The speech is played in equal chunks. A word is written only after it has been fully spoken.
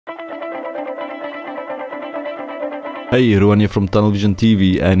Hey everyone, here from Tunnel Vision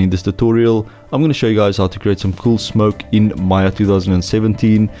TV, and in this tutorial I'm going to show you guys how to create some cool smoke in Maya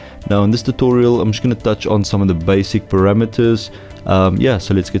 2017. Now in this tutorial I'm just going to touch on some of the basic parameters.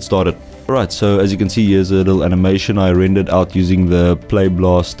 So let's get started. Alright, so as you can see, here's a little animation I rendered out using the Play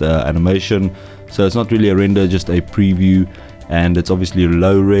Blast animation. So it's not really a render, just a preview, and it's obviously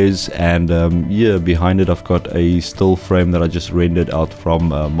low res, and behind it I've got a still frame that I just rendered out from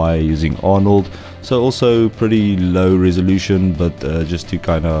Maya using Arnold. So also pretty low resolution, but just to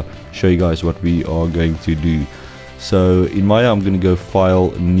kind of show you guys what we are going to do. So in Maya I'm going to go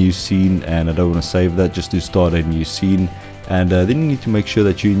File, New Scene, and I don't want to save that, just to start a new scene. And then you need to make sure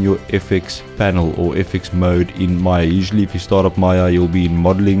that you're in your FX panel or FX mode in Maya. Usually if you start up Maya you'll be in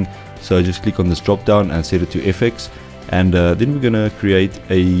modeling, so just click on this drop down and set it to FX. And then we're going to create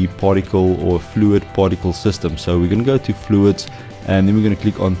a particle or fluid particle system. So we're going to go to fluids, and then we're going to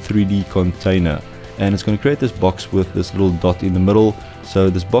click on 3D container, and it's going to create this box with this little dot in the middle. So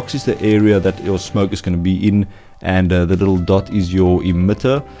this box is the area that your smoke is going to be in, and the little dot is your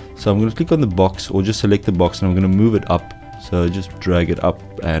emitter. So I'm going to click on the box, or just select the box, and I'm going to move it up. So just drag it up,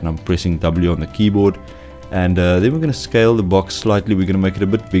 and I'm pressing W on the keyboard, and then we're going to scale the box slightly. We're going to make it a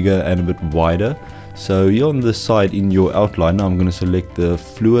bit bigger and a bit wider. So you're on the side in your outline. Now I'm going to select the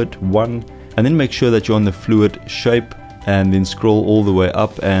fluid one, and then make sure that you're on the fluid shape, and then scroll all the way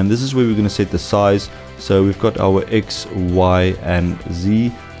up, and this is where we're going to set the size. So we've got our X, Y and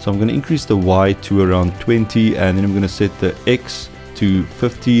Z. So I'm going to increase the Y to around 20, and then I'm going to set the X to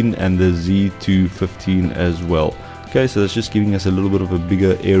 15 and the Z to 15 as well. Okay, so that's just giving us a little bit of a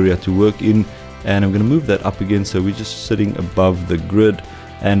bigger area to work in, and I'm going to move that up again, so we're just sitting above the grid.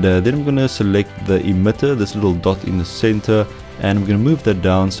 And then I'm going to select the emitter, this little dot in the center, and I'm going to move that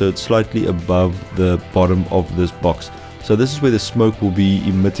down so it's slightly above the bottom of this box. So this is where the smoke will be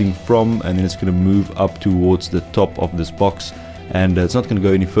emitting from, and then it's going to move up towards the top of this box, and it's not going to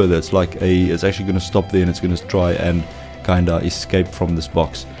go any further. It's actually going to stop there, and it's going to try and kind of escape from this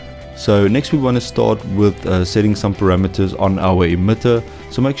box. So next we want to start with setting some parameters on our emitter.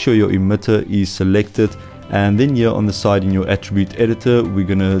 So make sure your emitter is selected. And then here on the side in your attribute editor, we're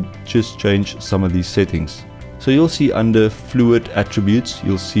gonna just change some of these settings. So you'll see under fluid attributes,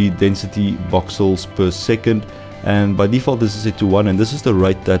 you'll see density voxels per second, and by default this is set to 1, and this is the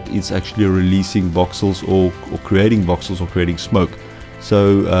rate that it's actually releasing voxels or creating voxels or creating smoke.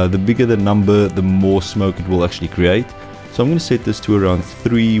 So the bigger the number, the more smoke it will actually create. So I'm going to set this to around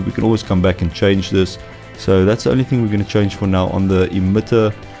 3. We can always come back and change this. So that's the only thing we're going to change for now on the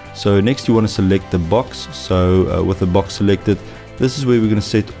emitter. So next you want to select the box. So with the box selected, this is where we're going to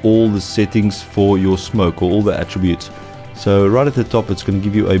set all the settings for your smoke, or all the attributes. So right at the top it's going to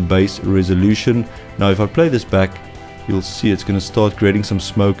give you a base resolution. Now if I play this back, you'll see it's going to start creating some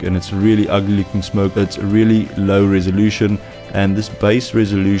smoke, and it's really ugly looking smoke. It's really low resolution, and this base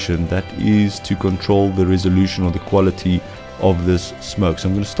resolution, that is to control the resolution or the quality of this smoke. So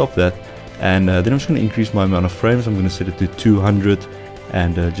I'm going to stop that, and then I'm just going to increase my amount of frames. I'm going to set it to 200,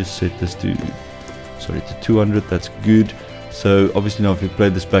 and just set this to 200. That's good. So obviously now if you play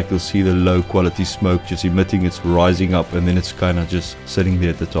this back, you'll see the low quality smoke just emitting. It's rising up, and then it's kind of just sitting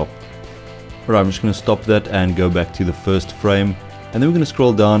there at the top. Alright, I'm just going to stop that and go back to the first frame, and then we're going to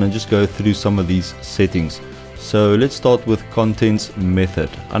scroll down and just go through some of these settings. So let's start with contents method.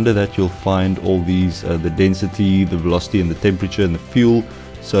 Under that you'll find all these, the density, the velocity and the temperature and the fuel.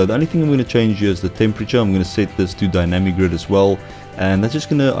 So the only thing I'm going to change here is the temperature. I'm going to set this to dynamic grid as well, and that's just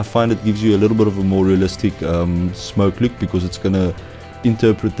going to, I find it gives you a little bit of a more realistic smoke look, because it's going to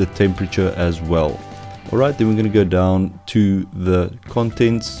interpret the temperature as well. Alright, then we're going to go down to the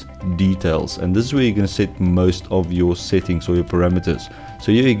contents details, and this is where you're going to set most of your settings or your parameters.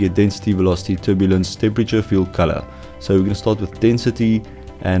 So here you get density, velocity, turbulence, temperature, fuel, color. So we're going to start with density,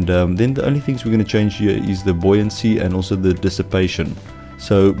 and then the only things we're going to change here is the buoyancy and also the dissipation.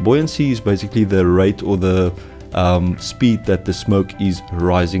 So buoyancy is basically the rate or the speed that the smoke is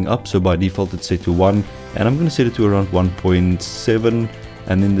rising up. So by default it's set to 1, and I'm going to set it to around 1.7.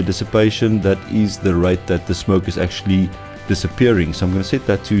 and then the dissipation, that is the rate that the smoke is actually disappearing. So I'm going to set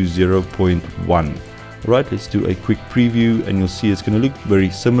that to 0.1. Right, let's do a quick preview, and you'll see it's going to look very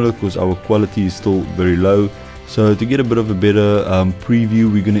similar because our quality is still very low. So to get a bit of a better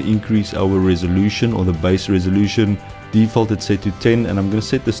preview, we're going to increase our resolution, or the base resolution. Default it's set to 10, and I'm going to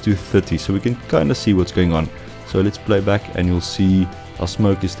set this to 30 so we can kind of see what's going on. So let's play back, and you'll see our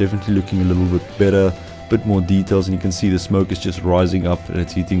smoke is definitely looking a little bit better, bit more details, and you can see the smoke is just rising up and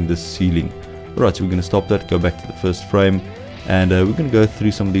it's hitting the ceiling. Alright, so we're going to stop that, go back to the first frame, and we're going to go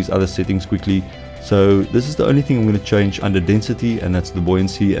through some of these other settings quickly. So this is the only thing I'm going to change under density, and that's the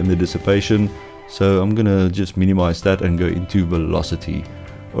buoyancy and the dissipation. So I'm gonna just minimize that and go into velocity.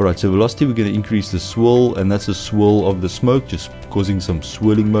 Alright, so velocity, we're gonna increase the swirl, and that's the swirl of the smoke, just causing some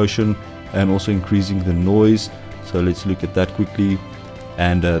swirling motion and also increasing the noise. So let's look at that quickly,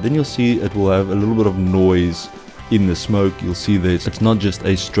 and then you'll see it will have a little bit of noise in the smoke. You'll see that it's not just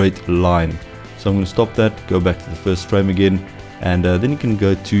a straight line. So I'm going to stop that, go back to the first frame again, and then you can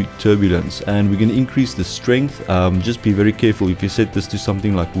go to turbulence, and we're going to increase the strength. Just be very careful if you set this to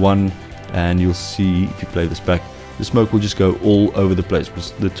something like 1, and you'll see if you play this back, the smoke will just go all over the place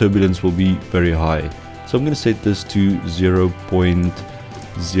because the turbulence will be very high. So I'm going to set this to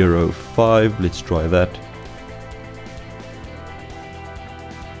 0.05. Let's try that.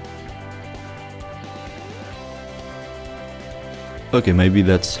 Okay, maybe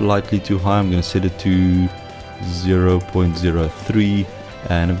that's slightly too high. I'm going to set it to 0.03,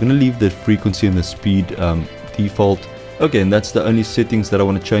 and I'm going to leave the frequency and the speed default. Okay, and that's the only settings that I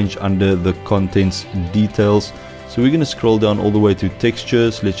want to change under the contents details. So we're going to scroll down all the way to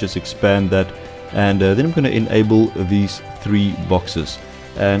textures. Let's just expand that, and then I'm going to enable these 3 boxes.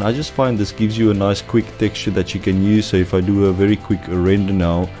 And I just find this gives you a nice quick texture that you can use. So if I do a very quick render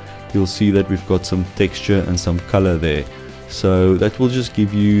now, you'll see that we've got some texture and some color there. So that will just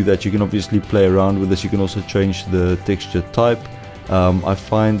give you that you can obviously play around with this. You can also change the texture type. I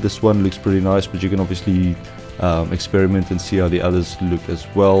find this one looks pretty nice, but you can obviously experiment and see how the others look as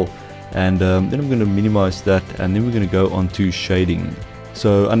well. And then I'm going to minimize that, and then we're going to go on to shading.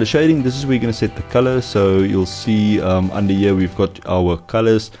 So under shading, this is where you're going to set the color. So you'll see under here we've got our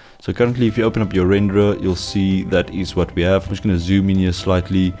colors. So currently if you open up your renderer, you'll see that is what we have. I'm just going to zoom in here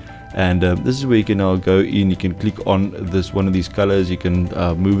slightly. And this is where you can now go in. You can click on this one of these colors, you can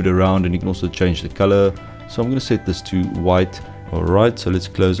move it around, and you can also change the color. So I'm going to set this to white. Alright, so let's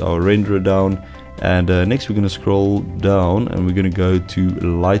close our renderer down, and next we're going to scroll down and we're going to go to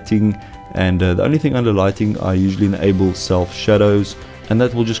lighting. And the only thing under lighting, I usually enable self shadows, and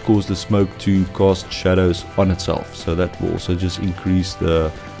that will just cause the smoke to cast shadows on itself. So that will also just increase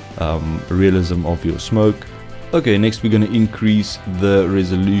the realism of your smoke. Okay, next we're going to increase the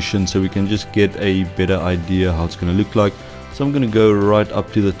resolution so we can just get a better idea how it's going to look like. So I'm going to go right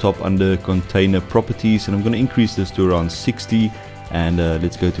up to the top under container properties, and I'm going to increase this to around 60, and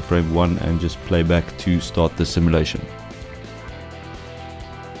let's go to frame 1 and just play back to start the simulation.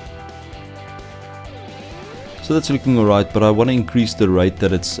 So that's looking alright, but I want to increase the rate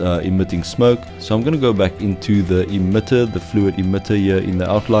that it's emitting smoke. So I'm going to go back into the emitter, the fluid emitter here in the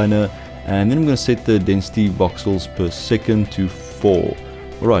outliner. And then I'm going to set the density voxels per second to 4.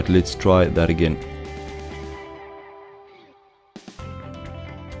 Alright, let's try that again.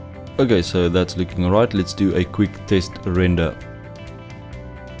 Okay, so that's looking alright. Let's do a quick test render.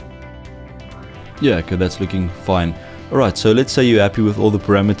 Yeah, okay, that's looking fine. Alright, so let's say you're happy with all the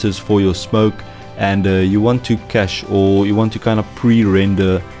parameters for your smoke, and you want to cache, or you want to kind of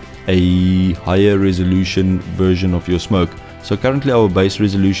pre-render a higher resolution version of your smoke. So currently our base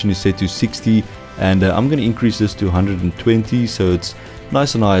resolution is set to 60, and I'm going to increase this to 120, so it's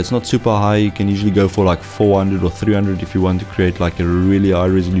nice and high. It's not super high. You can usually go for like 400 or 300 if you want to create like a really high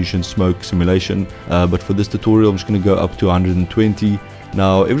resolution smoke simulation, but for this tutorial I'm just going to go up to 120.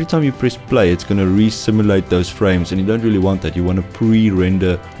 Now every time you press play, it's going to re-simulate those frames, and you don't really want that. You want to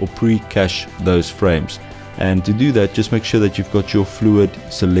pre-render or pre-cache those frames, and to do that, just make sure that you've got your fluid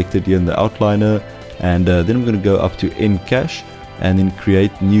selected here in the outliner. And then I'm going to go up to end cache, and then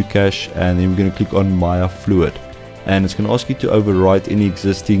create new cache, and then we're going to click on Maya fluid, and it's going to ask you to overwrite any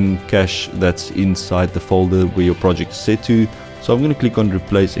existing cache that's inside the folder where your project is set to. So I'm going to click on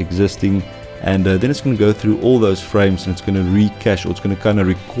replace existing, and then it's going to go through all those frames, and it's going to recache, or it's going to kind of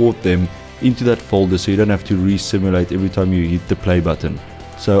record them into that folder, so you don't have to re-simulate every time you hit the play button.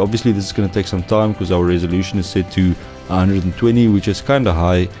 So obviously this is going to take some time because our resolution is set to 120, which is kind of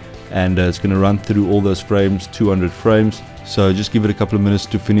high. And it's going to run through all those frames, 200 frames. So just give it a couple of minutes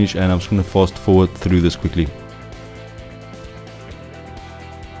to finish, and I'm just going to fast forward through this quickly.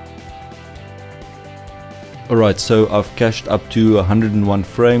 Alright, so I've cached up to 101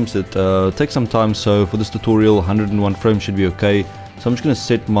 frames. It takes some time, so for this tutorial 101 frames should be okay. So I'm just going to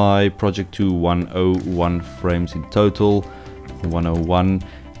set my project to 101 frames in total. 101.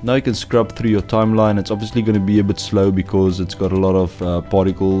 Now you can scrub through your timeline. It's obviously going to be a bit slow because it's got a lot of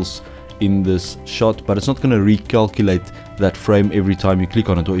particles in this shot, but it's not going to recalculate that frame every time you click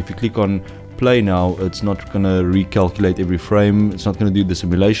on it. Or if you click on play now, it's not going to recalculate every frame. It's not going to do the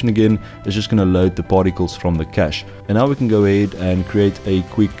simulation again. It's just going to load the particles from the cache. And now we can go ahead and create a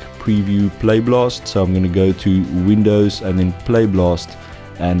quick preview play blast. So I'm going to go to Windows and then play blast,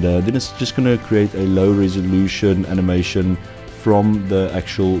 and then it's just going to create a low resolution animation from the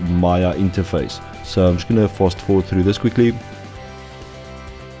actual Maya interface. So I'm just going to fast forward through this quickly.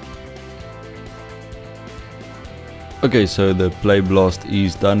 Okay, so the play blast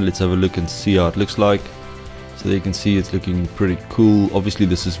is done. Let's have a look and see how it looks like. So there you can see it's looking pretty cool. Obviously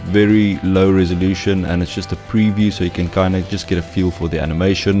this is very low resolution and it's just a preview, so you can kind of just get a feel for the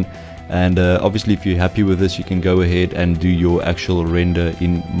animation. And obviously if you're happy with this, you can go ahead and do your actual render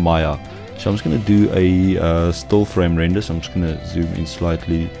in Maya. So I'm just going to do a still frame render. So I'm just going to zoom in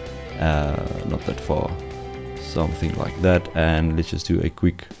slightly, not that far, something like that. And let's just do a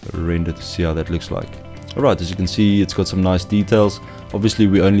quick render to see how that looks like. Alright, as you can see, it's got some nice details. Obviously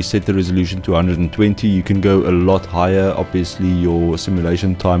we only set the resolution to 120. You can go a lot higher. Obviously your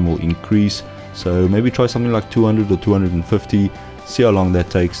simulation time will increase, so maybe try something like 200 or 250, see how long that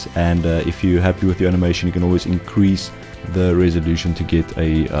takes. And if you're happy with your animation, you can always increase the resolution to get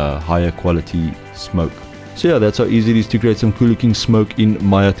a higher quality smoke. So yeah, that's how easy it is to create some cool looking smoke in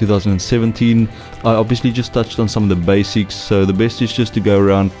Maya 2017. I obviously just touched on some of the basics, so the best is just to go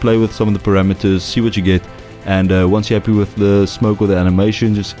around, play with some of the parameters, see what you get, and once you're happy with the smoke or the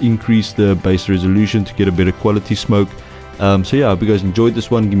animation, just increase the base resolution to get a better quality smoke. So yeah, I hope you guys enjoyed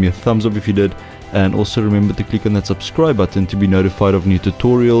this one. Give me a thumbs up if you did, and also remember to click on that subscribe button to be notified of new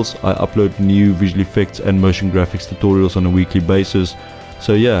tutorials. I upload new visual effects and motion graphics tutorials on a weekly basis.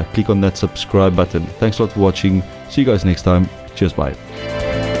 So yeah, click on that subscribe button. Thanks a lot for watching. See you guys next time. Cheers, bye.